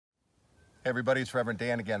Hey everybody, it's Reverend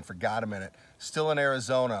Dan again for God a Minute. Still in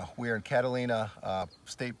Arizona. We are in Catalina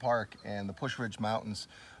State Park, and the Push Ridge Mountains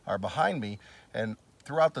are behind me. And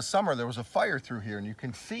throughout the summer, there was a fire through here, and you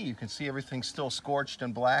can see everything still scorched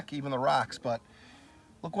and black, even the rocks. But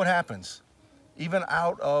look what happens. Even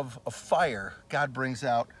out of a fire, God brings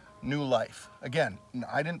out new life. Again,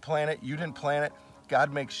 I didn't plan it, you didn't plan it.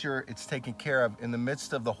 God makes sure it's taken care of. In the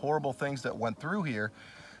midst of the horrible things that went through here,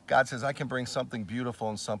 God says, I can bring something beautiful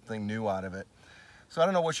and something new out of it. So I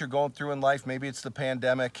don't know what you're going through in life. Maybe it's the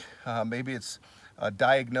pandemic, maybe it's a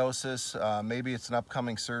diagnosis, maybe it's an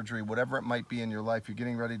upcoming surgery, whatever it might be in your life, you're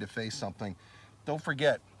getting ready to face something. Don't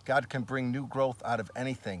forget, God can bring new growth out of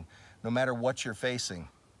anything, no matter what you're facing.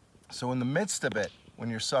 So in the midst of it, when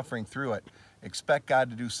you're suffering through it, expect God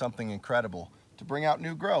to do something incredible, to bring out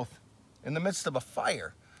new growth. In the midst of a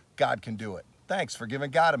fire, God can do it. Thanks for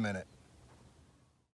giving God a minute.